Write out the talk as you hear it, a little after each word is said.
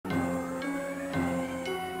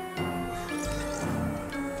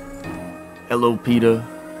Hello, Peter.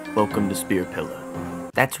 Welcome to Spear Pillar.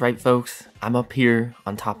 That's right, folks. I'm up here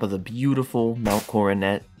on top of the beautiful Mount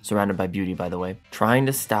Coronet, surrounded by beauty, by the way, trying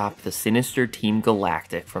to stop the sinister Team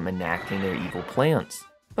Galactic from enacting their evil plans.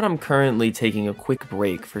 But I'm currently taking a quick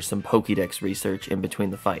break for some Pokedex research in between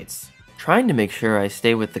the fights. Trying to make sure I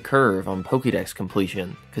stay with the curve on Pokedex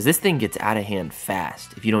completion, because this thing gets out of hand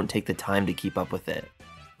fast if you don't take the time to keep up with it.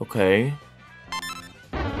 Okay.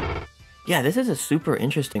 Yeah, this is a super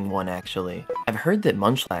interesting one, actually. I've heard that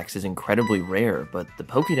Munchlax is incredibly rare, but the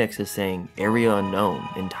Pokedex is saying area unknown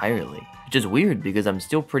entirely, which is weird because I'm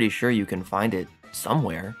still pretty sure you can find it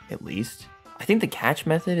somewhere, at least. I think the catch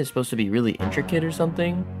method is supposed to be really intricate or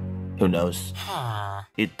something. Who knows?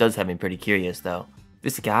 It does have me pretty curious, though.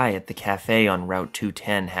 This guy at the cafe on Route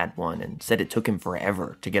 210 had one and said it took him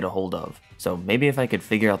forever to get a hold of. So maybe if I could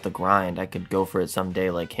figure out the grind, I could go for it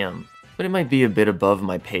someday like him. But it might be a bit above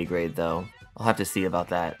my pay grade, though. I'll have to see about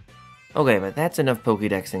that. Okay, but that's enough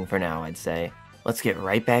Pokedexing for now, I'd say. Let's get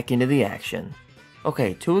right back into the action.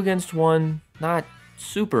 Okay, 2 against 1, not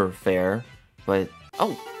super fair, but...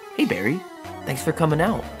 Oh, hey Barry, thanks for coming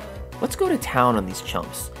out. Let's go to town on these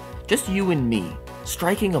chumps. Just you and me,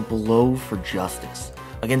 striking a blow for justice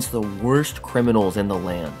against the worst criminals in the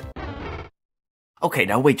land. Okay,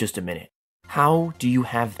 now wait just a minute. How do you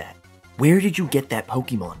have that? Where did you get that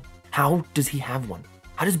Pokemon? How does he have one?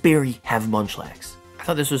 How does Barry have Munchlax? I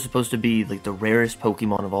thought this was supposed to be like the rarest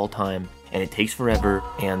Pokemon of all time, and it takes forever,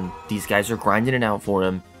 and these guys are grinding it out for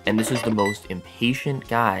him, and this is the most impatient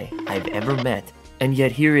guy I've ever met, and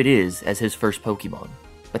yet here it is as his first Pokemon.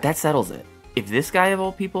 But that settles it. If this guy of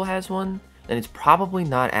all people has one, then it's probably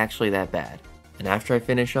not actually that bad. And after I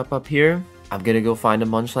finish up here, I'm gonna go find a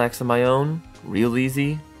Munchlax of my own, real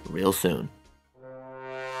easy, real soon.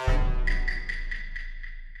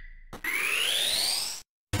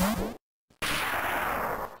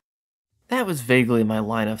 That was vaguely my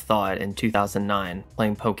line of thought in 2009,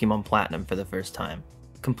 playing Pokemon Platinum for the first time.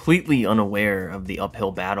 Completely unaware of the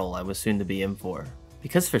uphill battle I was soon to be in for.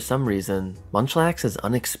 Because for some reason, Munchlax is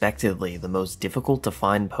unexpectedly the most difficult to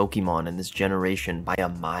find Pokemon in this generation by a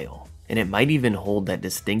mile. And it might even hold that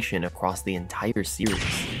distinction across the entire series.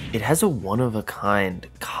 It has a one-of-a-kind,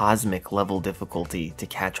 cosmic level difficulty to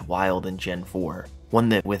catch wild in Gen 4. One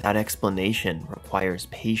that, without explanation, requires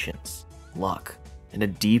patience, luck, and a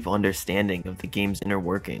deep understanding of the game's inner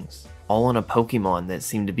workings, all on a Pokemon that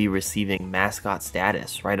seemed to be receiving mascot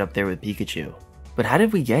status right up there with Pikachu. But how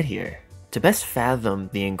did we get here? To best fathom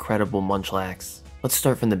the incredible Munchlax, let's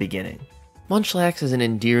start from the beginning. Munchlax is an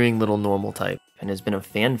endearing little normal type, and has been a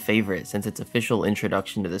fan favorite since its official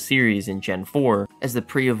introduction to the series in Gen 4 as the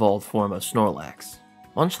pre-evolved form of Snorlax.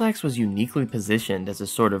 Munchlax was uniquely positioned as a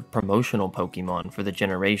sort of promotional Pokemon for the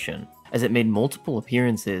generation, as it made multiple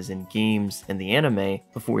appearances in games and the anime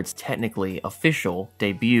before its technically official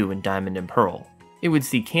debut in Diamond and Pearl. It would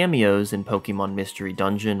see cameos in Pokemon Mystery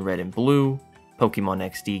Dungeon Red and Blue, Pokemon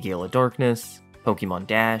XD Gale of Darkness, Pokemon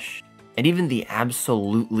Dash, and even the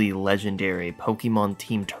absolutely legendary Pokemon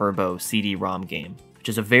Team Turbo CD-ROM game, which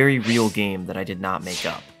is a very real game that I did not make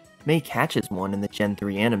up. May catches one in the Gen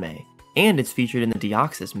 3 anime, and it's featured in the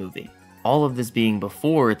Deoxys movie. All of this being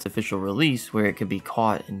before its official release, where it could be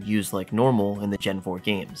caught and used like normal in the Gen 4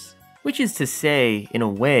 games. Which is to say, in a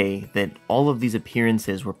way, that all of these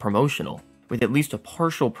appearances were promotional, with at least a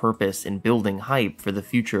partial purpose in building hype for the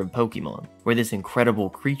future of Pokemon, where this incredible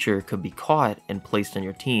creature could be caught and placed on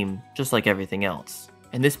your team, just like everything else.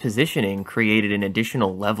 And this positioning created an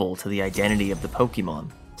additional level to the identity of the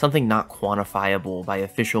Pokemon, something not quantifiable by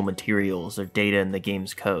official materials or data in the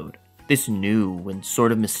game's code. This new and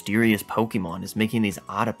sort of mysterious Pokemon is making these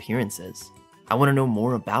odd appearances. I want to know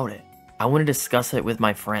more about it. I want to discuss it with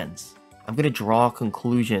my friends. I'm going to draw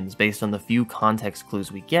conclusions based on the few context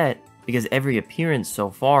clues we get, because every appearance so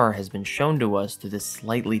far has been shown to us through this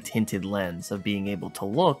slightly tinted lens of being able to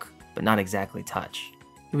look, but not exactly touch.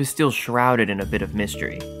 It was still shrouded in a bit of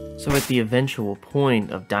mystery, so at the eventual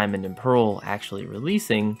point of Diamond and Pearl actually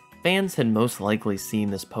releasing, fans had most likely seen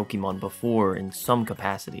this Pokemon before in some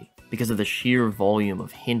capacity, because of the sheer volume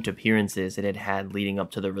of hint appearances it had had leading up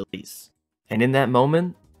to the release. And in that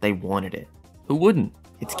moment, they wanted it. Who wouldn't?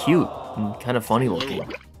 It's cute and kind of funny looking.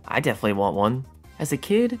 I definitely want one. As a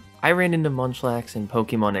kid, I ran into Munchlax in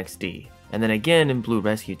Pokemon XD, and then again in Blue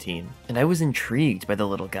Rescue Team, and I was intrigued by the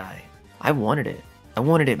little guy. I wanted it. I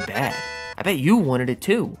wanted it bad. I bet you wanted it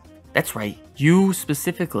too. That's right, you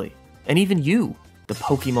specifically. And even you, the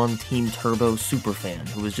Pokemon Team Turbo superfan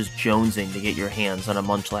who was just jonesing to get your hands on a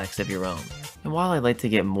Munchlax of your own. And while I'd like to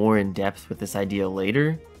get more in depth with this idea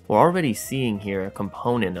later, We're already seeing here a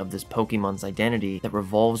component of this Pokemon's identity that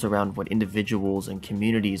revolves around what individuals and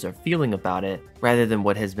communities are feeling about it, rather than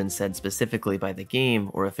what has been said specifically by the game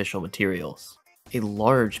or official materials. A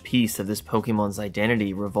large piece of this Pokemon's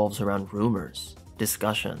identity revolves around rumors,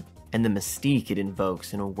 discussion, and the mystique it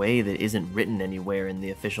invokes in a way that isn't written anywhere in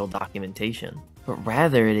the official documentation, but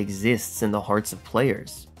rather it exists in the hearts of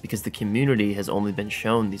players, because the community has only been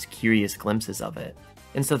shown these curious glimpses of it.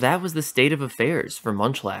 And so that was the state of affairs for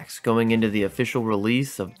Munchlax going into the official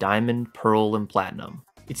release of Diamond, Pearl, and Platinum.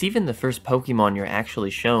 It's even the first Pokemon you're actually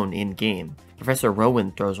shown in-game. Professor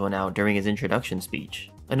Rowan throws one out during his introduction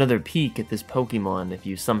speech. Another peek at this Pokemon if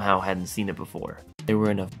you somehow hadn't seen it before. There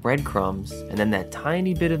were enough breadcrumbs, and then that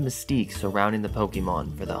tiny bit of mystique surrounding the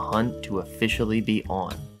Pokemon for the hunt to officially be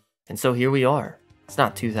on. And so here we are. It's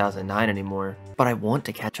not 2009 anymore, but I want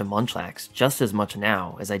to catch a Munchlax just as much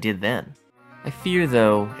now as I did then. I fear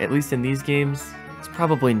though, at least in these games, it's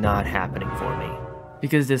probably not happening for me.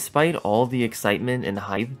 Because despite all the excitement and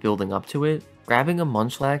hype building up to it, grabbing a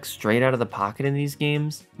Munchlax straight out of the pocket in these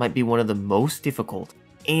games might be one of the most difficult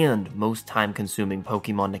and most time-consuming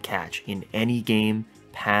Pokemon to catch in any game,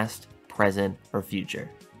 past, present, or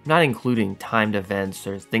future. Not including timed events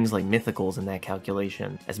or things like mythicals in that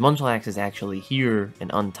calculation, as Munchlax is actually here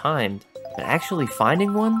and untimed, but actually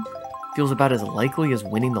finding one feels about as likely as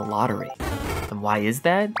winning the lottery. And why is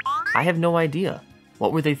that? I have no idea.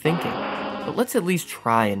 What were they thinking? But let's at least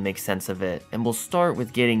try and make sense of it, and we'll start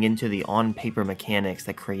with getting into the on-paper mechanics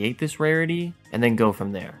that create this rarity, and then go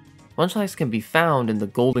from there. Munchlax can be found in the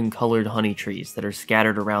golden-colored honey trees that are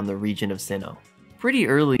scattered around the region of Sinnoh. Pretty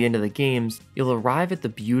early into the games, you'll arrive at the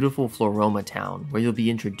beautiful Floroma town, where you'll be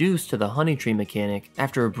introduced to the honey tree mechanic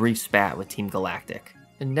after a brief spat with Team Galactic.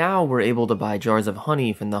 And now we're able to buy jars of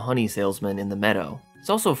honey from the honey salesman in the meadow. It's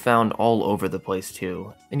also found all over the place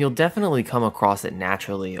too, and you'll definitely come across it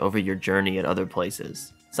naturally over your journey at other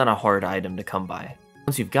places. It's not a hard item to come by.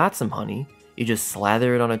 Once you've got some honey, you just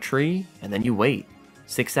slather it on a tree, and then you wait.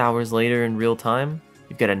 6 hours later in real time,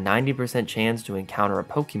 you've got a 90% chance to encounter a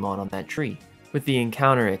Pokemon on that tree, with the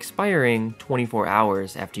encounter expiring 24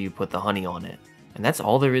 hours after you put the honey on it. And that's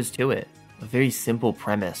all there is to it. A very simple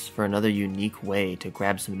premise for another unique way to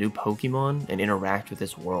grab some new Pokemon and interact with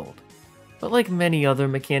this world. But like many other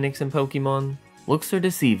mechanics in Pokemon, looks are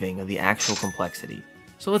deceiving of the actual complexity.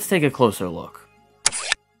 So let's take a closer look.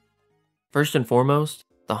 First and foremost,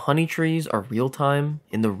 the honey trees are real-time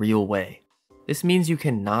in the real way. This means you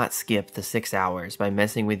cannot skip the 6 hours by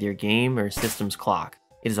messing with your game or system's clock.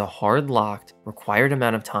 It is a hard-locked, required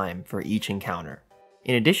amount of time for each encounter.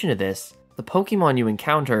 In addition to this, the Pokemon you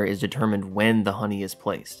encounter is determined when the honey is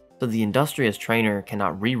placed, so the industrious trainer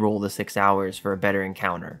cannot re-roll the 6 hours for a better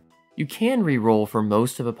encounter. You can re-roll for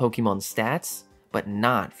most of a Pokemon's stats, but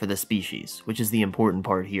not for the species, which is the important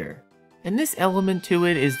part here. And this element to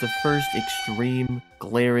it is the first extreme,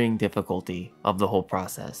 glaring difficulty of the whole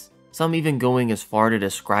process. Some even going as far to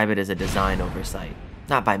describe it as a design oversight.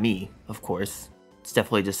 Not by me, of course. It's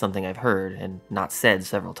definitely just something I've heard and not said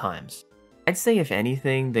several times. I'd say if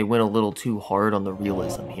anything, they went a little too hard on the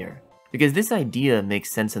realism here. Because this idea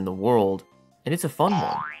makes sense in the world, and it's a fun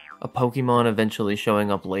one. A Pokemon eventually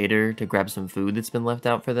showing up later to grab some food that's been left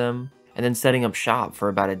out for them, and then setting up shop for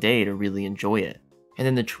about a day to really enjoy it. And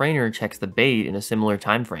then the trainer checks the bait in a similar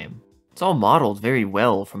time frame. It's all modeled very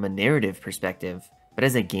well from a narrative perspective, but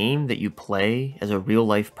as a game that you play as a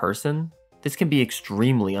real-life person, this can be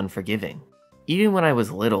extremely unforgiving. Even when I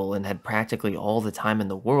was little and had practically all the time in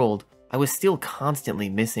the world, I was still constantly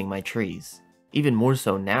missing my trees. Even more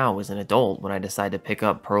so now as an adult when I decide to pick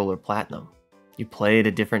up Pearl or Platinum. You play at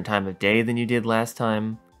a different time of day than you did last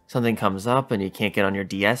time, something comes up and you can't get on your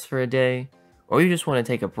DS for a day, or you just want to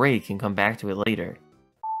take a break and come back to it later.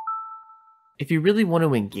 If you really want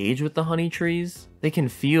to engage with the honey trees, they can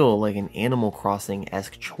feel like an Animal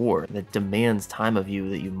Crossing-esque chore that demands time of you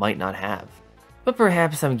that you might not have. But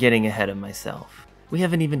perhaps I'm getting ahead of myself. We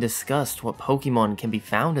haven't even discussed what Pokemon can be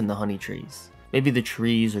found in the honey trees. Maybe the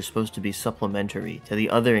trees are supposed to be supplementary to the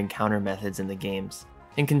other encounter methods in the games,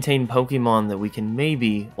 and contain Pokemon that we can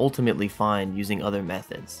maybe ultimately find using other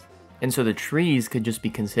methods. And so the trees could just be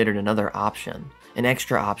considered another option, an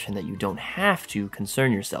extra option that you don't have to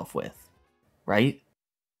concern yourself with. Right?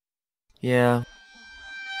 Yeah,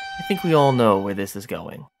 I think we all know where this is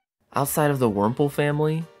going. Outside of the Wurmple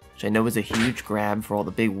family, which I know is a huge grab for all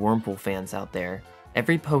the big Wurmple fans out there,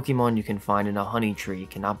 every Pokemon you can find in a honey tree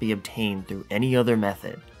cannot be obtained through any other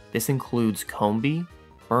method. This includes Combee,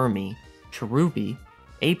 Burmy, Cherubi,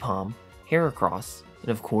 Apom, Heracross,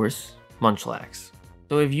 and of course, Munchlax.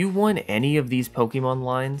 So if you want any of these Pokemon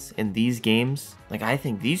lines in these games, like I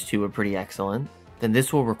think these two are pretty excellent, then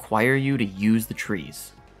this will require you to use the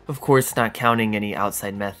trees. Of course, not counting any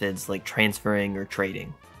outside methods like transferring or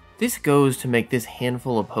trading. This goes to make this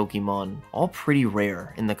handful of Pokemon all pretty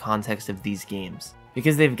rare in the context of these games,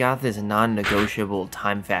 because they've got this non-negotiable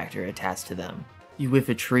time factor attached to them. You whiff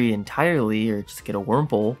a tree entirely or just get a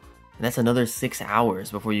Wurmple, and that's another 6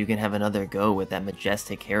 hours before you can have another go with that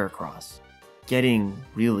majestic Heracross. Getting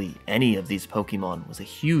really any of these Pokemon was a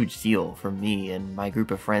huge deal for me and my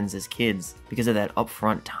group of friends as kids because of that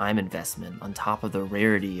upfront time investment on top of the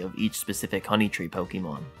rarity of each specific Honey Tree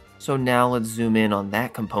Pokemon. So now let's zoom in on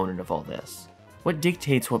that component of all this. What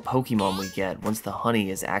dictates what Pokemon we get once the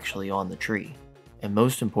honey is actually on the tree? And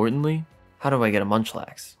most importantly, how do I get a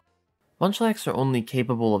Munchlax? Munchlax are only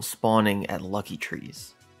capable of spawning at lucky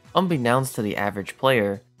trees. Unbeknownst to the average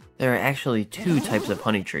player, there are actually 2 types of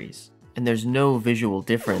honey trees, and there's no visual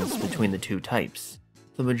difference between the 2 types.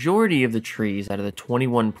 The majority of the trees out of the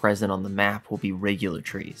 21 present on the map will be regular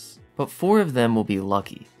trees, but 4 of them will be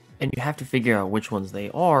lucky, and you have to figure out which ones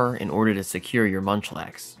they are in order to secure your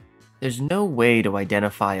Munchlax. There's no way to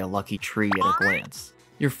identify a lucky tree at a glance.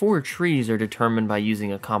 Your 4 trees are determined by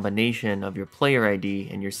using a combination of your player ID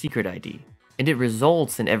and your secret ID, and it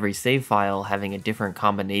results in every save file having a different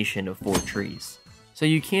combination of 4 trees. So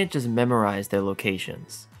you can't just memorize their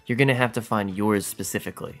locations. You're gonna have to find yours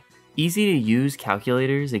specifically. Easy to use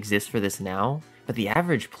calculators exist for this now, but the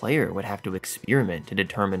average player would have to experiment to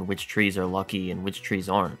determine which trees are lucky and which trees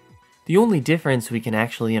aren't. The only difference we can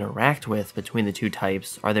actually interact with between the 2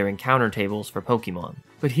 types are their encounter tables for Pokemon.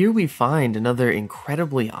 But here we find another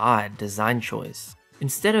incredibly odd design choice.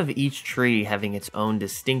 Instead of each tree having its own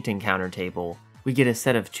distinct encounter table, we get a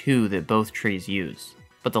set of 2 that both trees use.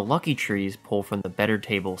 But the lucky trees pull from the better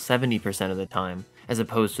table 70% of the time, as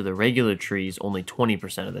opposed to the regular trees only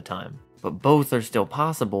 20% of the time. But both are still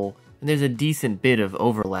possible, and there's a decent bit of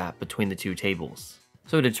overlap between the 2 tables.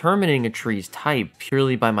 So determining a tree's type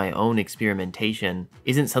purely by my own experimentation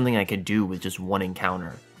isn't something I could do with just 1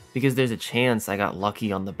 encounter, because there's a chance I got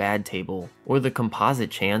lucky on the bad table, or the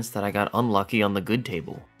composite chance that I got unlucky on the good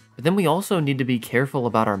table. But then we also need to be careful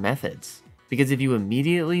about our methods, because if you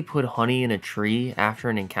immediately put honey in a tree after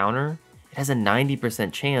an encounter, it has a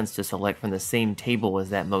 90% chance to select from the same table as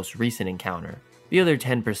that most recent encounter, the other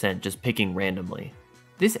 10% just picking randomly.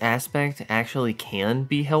 This aspect actually can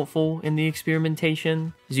be helpful in the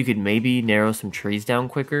experimentation, as you could maybe narrow some trees down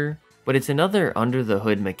quicker, but it's another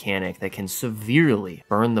under-the-hood mechanic that can severely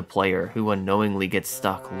burn the player who unknowingly gets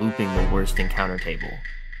stuck looping the worst encounter table.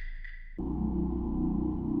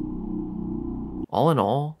 All in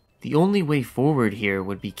all, the only way forward here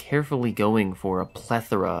would be carefully going for a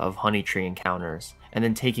plethora of honey tree encounters, and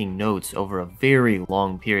then taking notes over a very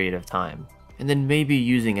long period of time. And then maybe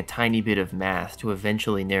using a tiny bit of math to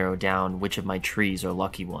eventually narrow down which of my trees are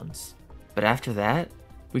lucky ones. But after that,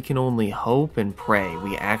 we can only hope and pray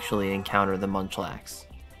we actually encounter the Munchlax,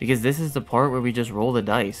 because this is the part where we just roll the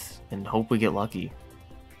dice and hope we get lucky.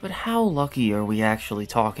 But how lucky are we actually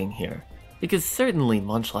talking here? Because certainly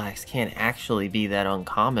Munchlax can't actually be that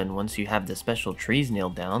uncommon once you have the special trees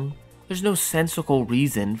nailed down. There's no sensical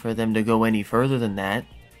reason for them to go any further than that.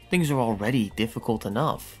 Things are already difficult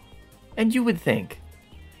enough. And you would think,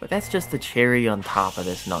 but that's just the cherry on top of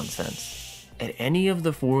this nonsense. At any of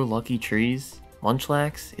the 4 lucky trees,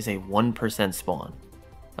 Munchlax is a 1% spawn.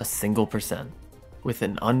 A single percent. With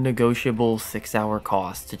an unnegotiable 6-hour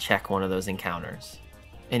cost to check one of those encounters.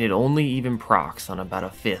 And it only even procs on about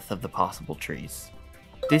 1/5 of the possible trees.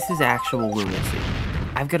 This is actual lunacy.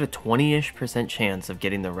 I've got a 20-ish% chance of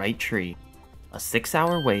getting the right tree, a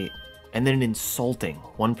 6-hour wait, and then an insulting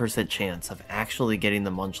 1% chance of actually getting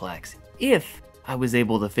the Munchlax if I was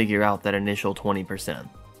able to figure out that initial 20%.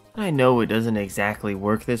 I know it doesn't exactly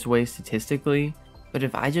work this way statistically, but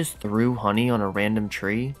if I just threw honey on a random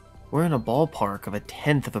tree, we're in a ballpark of a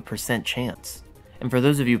 1/10% chance. And for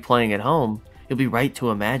those of you playing at home, you'll be right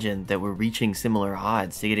to imagine that we're reaching similar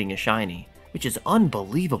odds to getting a shiny, which is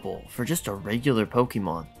unbelievable for just a regular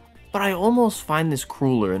Pokemon. But I almost find this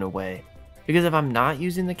crueler in a way, because if I'm not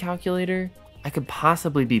using the calculator, I could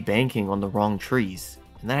possibly be banking on the wrong trees,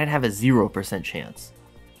 and then I'd have a 0% chance.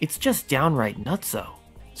 It's just downright nutso.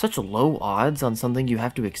 Such low odds on something you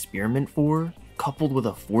have to experiment for, coupled with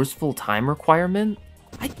a forceful time requirement?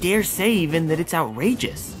 I dare say even that it's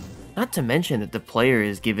outrageous. Not to mention that the player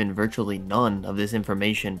is given virtually none of this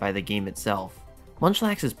information by the game itself.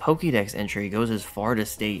 Munchlax's Pokedex entry goes as far to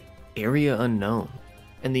state, area unknown,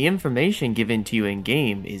 and the information given to you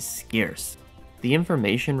in-game is scarce. The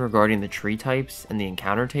information regarding the tree types and the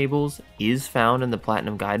encounter tables is found in the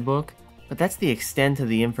Platinum Guidebook, but that's the extent of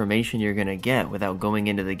the information you're gonna get without going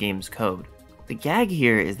into the game's code. The gag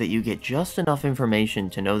here is that you get just enough information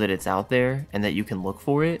to know that it's out there and that you can look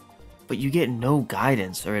for it, but you get no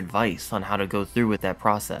guidance or advice on how to go through with that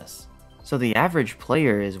process. So the average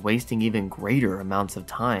player is wasting even greater amounts of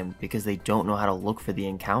time because they don't know how to look for the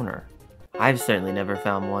encounter. I've certainly never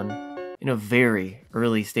found one. In a very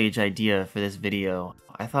early stage idea for this video,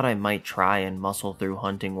 I thought I might try and muscle through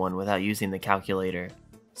hunting one without using the calculator,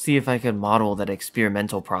 see if I could model that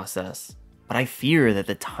experimental process. But I fear that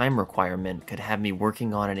the time requirement could have me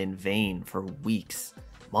working on it in vain for weeks,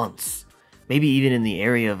 months, maybe even in the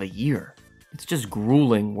area of a year. It's just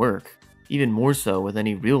grueling work, even more so with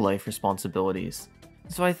any real life responsibilities.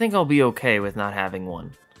 So I think I'll be okay with not having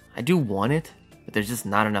one. I do want it, but there's just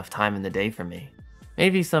not enough time in the day for me.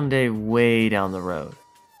 Maybe someday way down the road.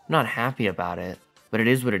 I'm not happy about it, but it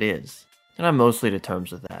is what it is, and I'm mostly to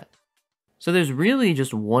terms with that. So there's really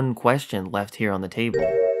just one question left here on the table.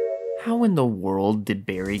 How in the world did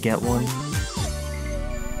Barry get one?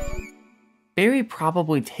 Barry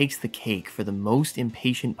probably takes the cake for the most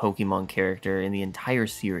impatient Pokemon character in the entire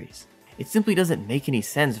series. It simply doesn't make any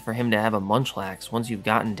sense for him to have a Munchlax once you've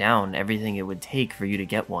gotten down everything it would take for you to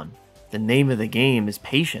get one. The name of the game is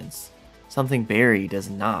patience, something Barry does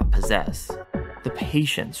not possess. The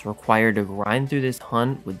patience required to grind through this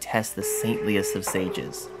hunt would test the saintliest of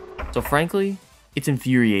sages. So frankly, it's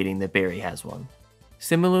infuriating that Barry has one.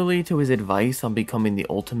 Similarly to his advice on becoming the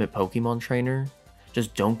ultimate Pokemon trainer,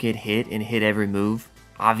 just don't get hit and hit every move,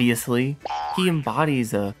 obviously, he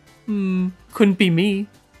embodies a couldn't be me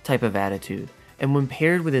type of attitude, and when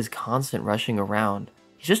paired with his constant rushing around,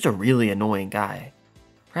 he's just a really annoying guy.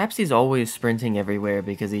 Perhaps he's always sprinting everywhere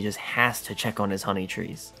because he just has to check on his honey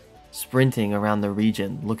trees, sprinting around the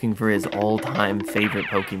region looking for his all-time favorite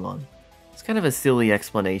Pokemon. It's kind of a silly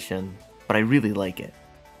explanation, but I really like it.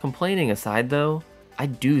 Complaining aside though, I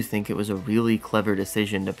do think it was a really clever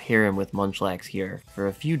decision to pair him with Munchlax here for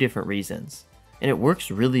a few different reasons. And it works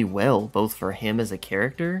really well both for him as a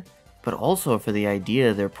character, but also for the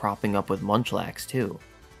idea they're propping up with Munchlax too.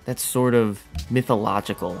 That sort of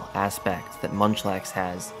mythological aspect that Munchlax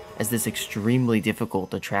has as this extremely difficult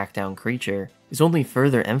to track down creature is only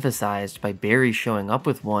further emphasized by Barry showing up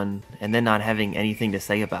with one and then not having anything to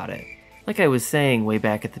say about it. Like I was saying way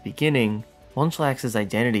back at the beginning, Munchlax's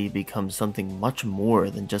identity becomes something much more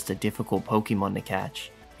than just a difficult Pokemon to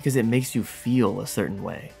catch, because it makes you feel a certain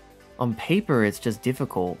way. On paper it's just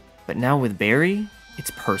difficult, but now with Barry,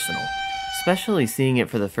 it's personal. Especially seeing it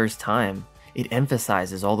for the first time, it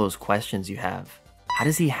emphasizes all those questions you have. How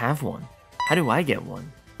does he have one? How do I get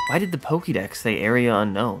one? Why did the Pokedex say area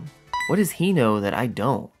unknown? What does he know that I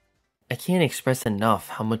don't? I can't express enough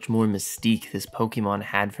how much more mystique this Pokemon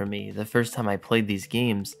had for me the first time I played these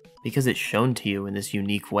games, because it's shown to you in this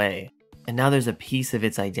unique way, and now there's a piece of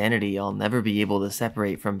its identity I'll never be able to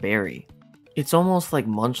separate from Barry. It's almost like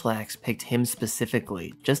Munchlax picked him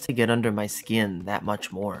specifically just to get under my skin that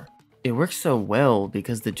much more. It works so well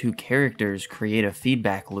because the two characters create a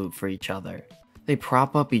feedback loop for each other. They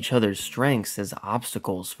prop up each other's strengths as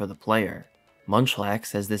obstacles for the player.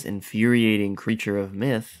 Munchlax as this infuriating creature of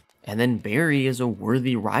myth, and then Barry is a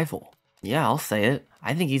worthy rival. Yeah, I'll say it,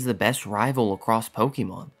 I think he's the best rival across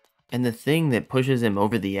Pokemon. And the thing that pushes him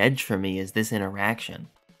over the edge for me is this interaction.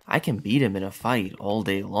 I can beat him in a fight all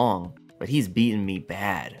day long, but he's beaten me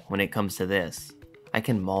bad when it comes to this. I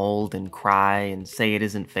can mold and cry and say it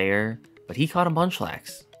isn't fair, but he caught a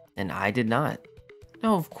Munchlax, and I did not.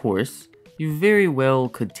 Now of course, you very well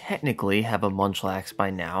could technically have a Munchlax by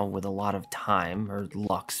now with a lot of time or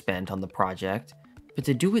luck spent on the project, but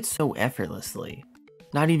to do it so effortlessly,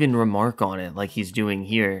 not even remark on it like he's doing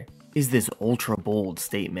here, is this ultra bold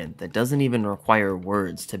statement that doesn't even require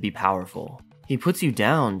words to be powerful. He puts you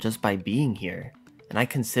down just by being here, and I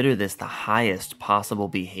consider this the highest possible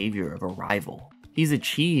behavior of a rival. He's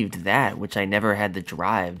achieved that which I never had the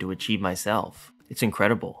drive to achieve myself. It's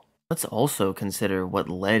incredible. Let's also consider what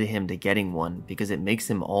led him to getting one, because it makes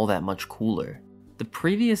him all that much cooler. The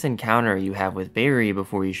previous encounter you have with Barry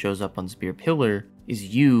before he shows up on Spear Pillar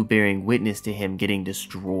is you bearing witness to him getting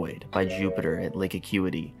destroyed by Jupiter at Lake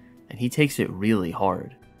Acuity, and he takes it really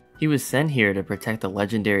hard. He was sent here to protect the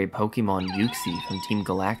legendary Pokemon Uxie from Team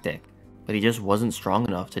Galactic, but he just wasn't strong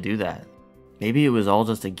enough to do that. Maybe it was all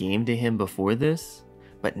just a game to him before this,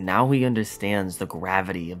 but now he understands the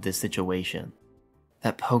gravity of this situation.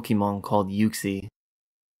 That Pokemon called Uxie,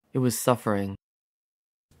 it was suffering.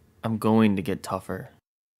 I'm going to get tougher.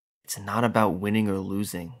 It's not about winning or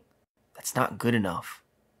losing. That's not good enough.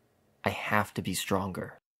 I have to be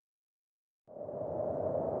stronger.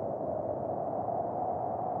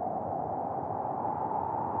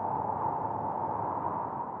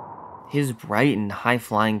 His bright and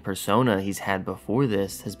high-flying persona he's had before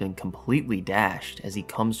this has been completely dashed as he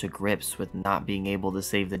comes to grips with not being able to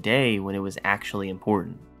save the day when it was actually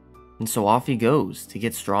important. And so off he goes to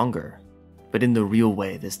get stronger, but in the real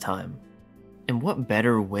way this time. And what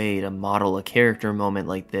better way to model a character moment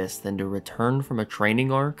like this than to return from a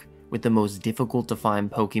training arc with the most difficult to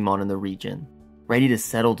find Pokemon in the region, ready to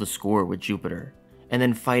settle the score with Jupiter, and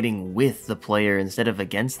then fighting with the player instead of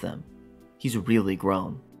against them. He's really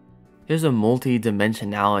grown. There's a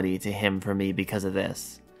multi-dimensionality to him for me because of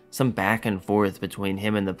this. Some back and forth between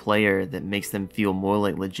him and the player that makes them feel more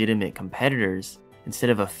like legitimate competitors instead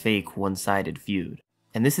of a fake one-sided feud.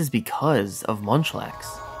 And this is because of Munchlax.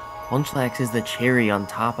 Munchlax is the cherry on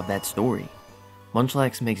top of that story.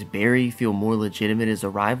 Munchlax makes Barry feel more legitimate as a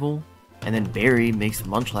rival, and then Barry makes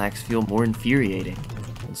Munchlax feel more infuriating.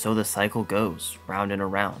 And so the cycle goes, round and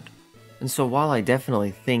around. And so while I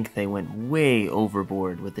definitely think they went way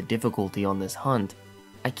overboard with the difficulty on this hunt,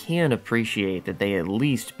 I can appreciate that they at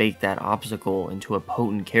least baked that obstacle into a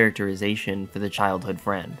potent characterization for the childhood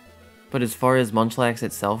friend. But as far as Munchlax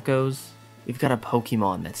itself goes, we've got a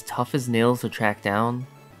Pokemon that's tough as nails to track down,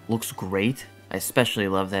 looks great, I especially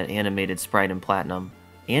love that animated sprite in Platinum,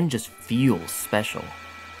 and just feels special.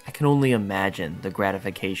 I can only imagine the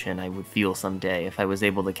gratification I would feel someday if I was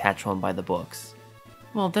able to catch one by the books.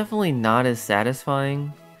 While definitely not as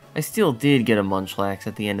satisfying, I still did get a Munchlax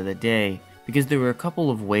at the end of the day because there were a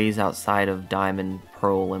couple of ways outside of Diamond,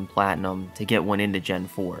 Pearl, and Platinum to get one into Gen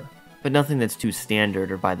 4, but nothing that's too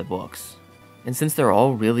standard or by the books. And since they're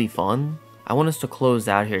all really fun, I want us to close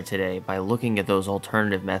out here today by looking at those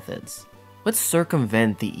alternative methods. Let's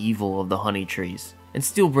circumvent the evil of the honey trees and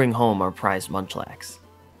still bring home our prized Munchlax.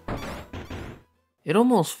 It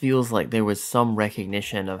almost feels like there was some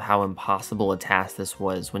recognition of how impossible a task this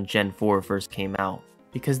was when Gen 4 first came out,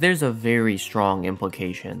 because there's a very strong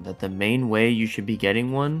implication that the main way you should be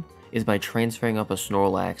getting one is by transferring up a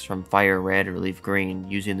Snorlax from Fire Red or Leaf Green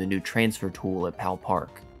using the new transfer tool at Pal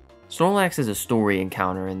Park. Snorlax is a story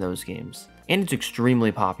encounter in those games, and it's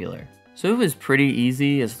extremely popular, so it was pretty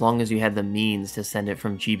easy as long as you had the means to send it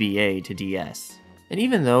from GBA to DS. And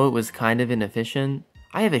even though it was kind of inefficient,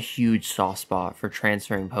 I have a huge soft spot for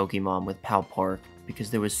transferring Pokemon with Pal Park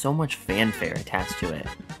because there was so much fanfare attached to it.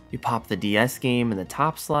 You pop the DS game in the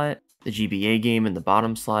top slot, the GBA game in the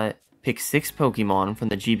bottom slot, pick 6 Pokemon from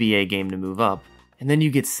the GBA game to move up, and then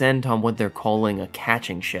you get sent on what they're calling a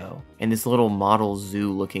catching show in this little model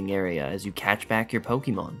zoo looking area as you catch back your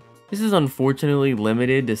Pokemon. This is unfortunately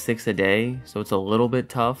limited to 6 a day, so it's a little bit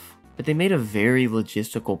tough, but they made a very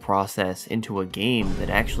logistical process into a game that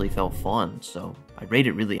actually felt fun, so I rate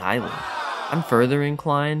it really highly. I'm further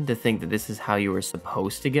inclined to think that this is how you were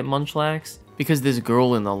supposed to get Munchlax, because this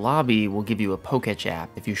girl in the lobby will give you a Pokedex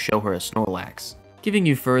app if you show her a Snorlax, giving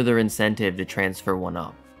you further incentive to transfer one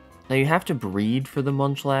up. Now you have to breed for the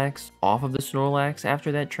Munchlax off of the Snorlax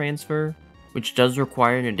after that transfer, which does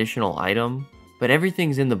require an additional item, but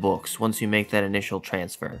everything's in the books once you make that initial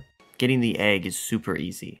transfer. Getting the egg is super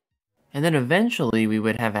easy. And then eventually we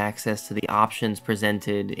would have access to the options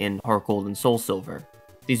presented in Heart Gold and Soul Silver.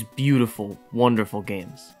 These beautiful, wonderful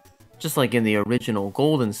games. Just like in the original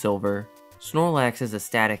Gold and Silver, Snorlax is a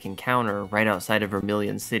static encounter right outside of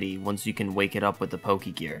Vermilion City once you can wake it up with the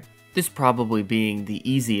Pokegear. This probably being the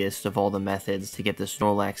easiest of all the methods to get the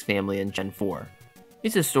Snorlax family in Gen 4.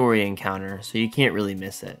 It's a story encounter, so you can't really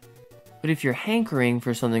miss it. But if you're hankering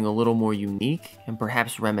for something a little more unique and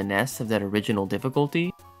perhaps reminisce of that original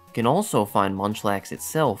difficulty, you can also find Munchlax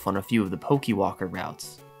itself on a few of the Pokewalker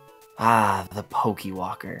routes. Ah, the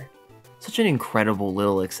Pokewalker. Such an incredible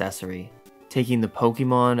little accessory, taking the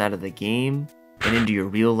Pokemon out of the game and into your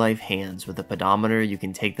real-life hands with a pedometer you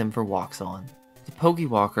can take them for walks on. The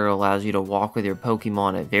Pokewalker allows you to walk with your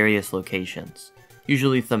Pokemon at various locations,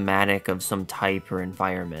 usually thematic of some type or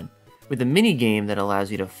environment, with a mini-game that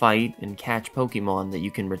allows you to fight and catch Pokemon that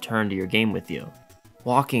you can return to your game with you.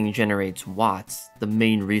 Walking generates watts, the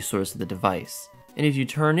main resource of the device, and if you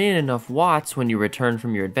turn in enough watts when you return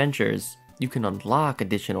from your adventures, you can unlock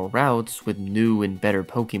additional routes with new and better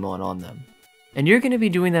Pokemon on them. And you're going to be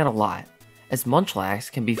doing that a lot, as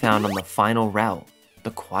Munchlax can be found on the final route, the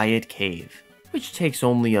Quiet Cave, which takes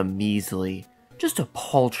only a measly, just a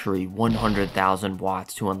paltry 100,000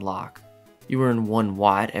 watts to unlock. You earn 1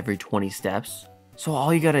 watt every 20 steps, so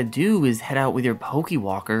all you gotta do is head out with your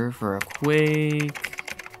Pokewalker for a quick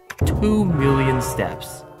 2 million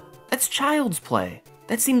steps. That's child's play.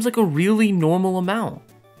 That seems like a really normal amount.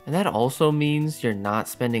 And that also means you're not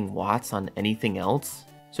spending watts on anything else.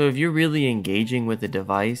 So if you're really engaging with the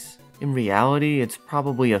device, in reality it's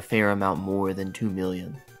probably a fair amount more than 2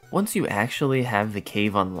 million. Once you actually have the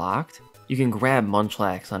cave unlocked, you can grab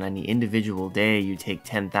Munchlax on any individual day you take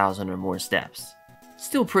 10,000 or more steps.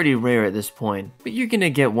 Still pretty rare at this point, but you're gonna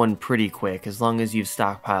get one pretty quick as long as you've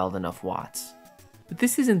stockpiled enough watts. But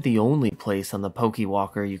this isn't the only place on the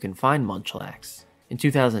Pokewalker you can find Munchlax. In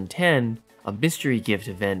 2010, a mystery gift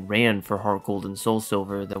event ran for Heart Gold and Soul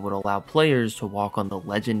Silver that would allow players to walk on the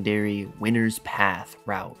legendary Winner's Path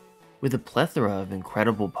route, with a plethora of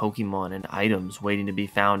incredible Pokemon and items waiting to be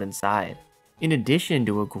found inside. In addition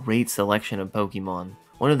to a great selection of Pokemon,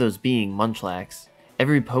 one of those being Munchlax,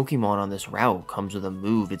 every Pokemon on this route comes with a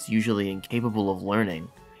move it's usually incapable of learning.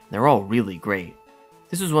 They're all really great.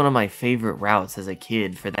 This was one of my favorite routes as a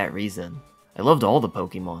kid for that reason. I loved all the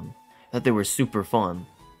Pokemon. I thought they were super fun.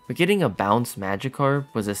 But getting a bounce Magikarp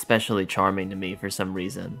was especially charming to me for some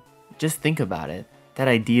reason. Just think about it. That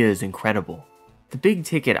idea is incredible. The big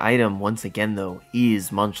ticket item once again though is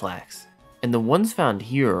Munchlax. And the ones found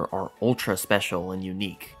here are ultra special and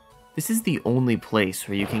unique. This is the only place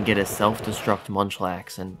where you can get a self-destruct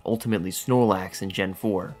Munchlax and ultimately Snorlax in Gen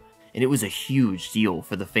 4. And it was a huge deal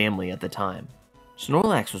for the family at the time.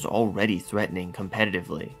 Snorlax was already threatening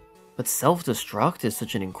competitively, but self-destruct is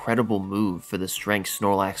such an incredible move for the strength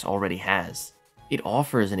Snorlax already has. It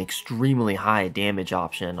offers an extremely high damage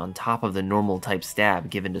option on top of the normal type stab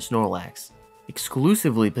given to Snorlax.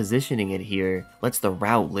 Exclusively positioning it here lets the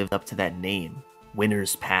route live up to that name,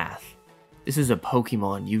 Winner's Path. This is a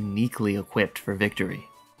Pokemon uniquely equipped for victory.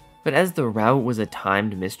 But as the route was a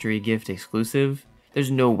timed mystery gift exclusive,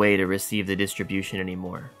 there's no way to receive the distribution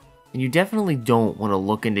anymore. And you definitely don't want to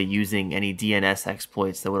look into using any DNS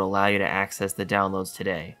exploits that would allow you to access the downloads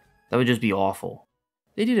today. That would just be awful.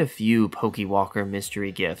 They did a few Pokewalker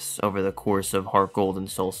mystery gifts over the course of Heart Gold and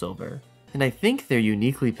Soul Silver, and I think they're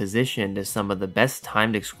uniquely positioned as some of the best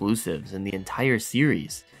timed exclusives in the entire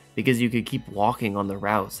series, because you could keep walking on the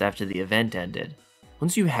routes after the event ended.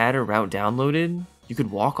 Once you had a route downloaded, you could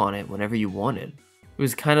walk on it whenever you wanted. It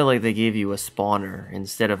was kinda like they gave you a spawner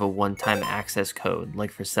instead of a one-time access code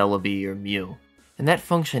like for Celebi or Mew. And that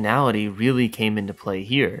functionality really came into play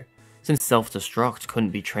here. Since self-destruct couldn't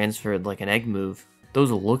be transferred like an egg move, those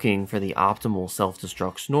looking for the optimal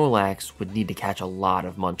self-destruct Snorlax would need to catch a lot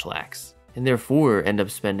of Munchlax, and therefore end up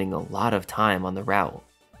spending a lot of time on the route.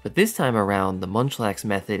 But this time around, the Munchlax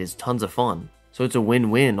method is tons of fun, so it's a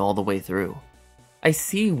win-win all the way through. I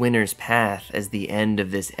see Winner's Path as the end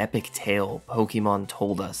of this epic tale Pokemon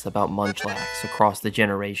told us about Munchlax across the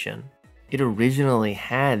generation. It originally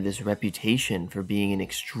had this reputation for being an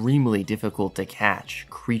extremely difficult to catch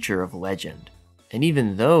creature of legend. And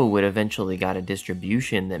even though it eventually got a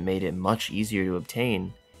distribution that made it much easier to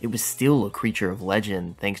obtain, it was still a creature of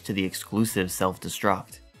legend thanks to the exclusive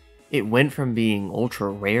self-destruct. It went from being ultra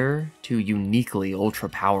rare to uniquely ultra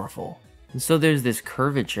powerful. And so there's this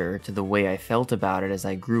curvature to the way I felt about it as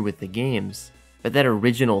I grew with the games, but that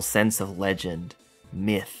original sense of legend,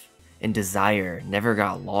 myth, and desire never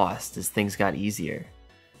got lost as things got easier.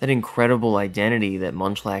 That incredible identity that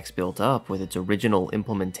Munchlax built up with its original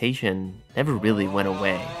implementation never really went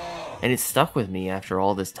away, and it stuck with me after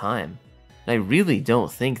all this time. And I really don't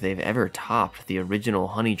think they've ever topped the original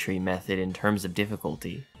Honey Tree method in terms of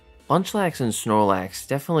difficulty. Munchlax and Snorlax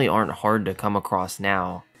definitely aren't hard to come across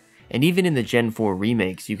now, and even in the Gen 4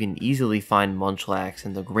 remakes you can easily find Munchlax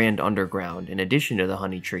in the Grand Underground in addition to the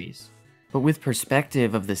Honey Trees. But with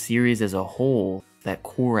perspective of the series as a whole, that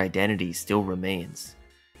core identity still remains.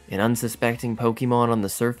 An unsuspecting Pokemon on the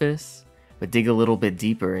surface, but dig a little bit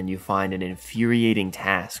deeper and you find an infuriating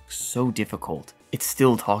task so difficult, it's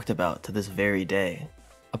still talked about to this very day.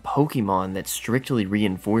 A Pokemon that strictly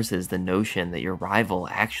reinforces the notion that your rival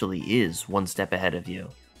actually is one step ahead of you,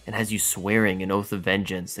 and has you swearing an oath of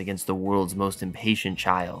vengeance against the world's most impatient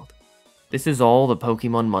child. This is all the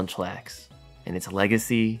Pokemon Munchlax, and its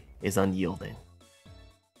legacy is unyielding.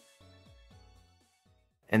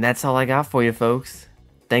 And that's all I got for you folks.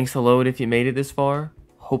 Thanks a load if you made it this far.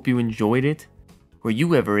 Hope you enjoyed it. Were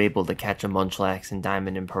you ever able to catch a Munchlax in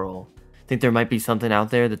Diamond and Pearl? Think there might be something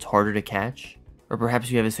out there that's harder to catch? Or perhaps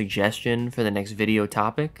you have a suggestion for the next video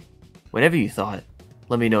topic? Whatever you thought,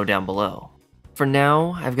 let me know down below. For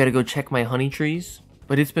now, I've got to go check my honey trees,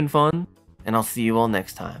 but it's been fun, and I'll see you all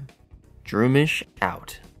next time. Droomish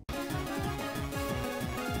out.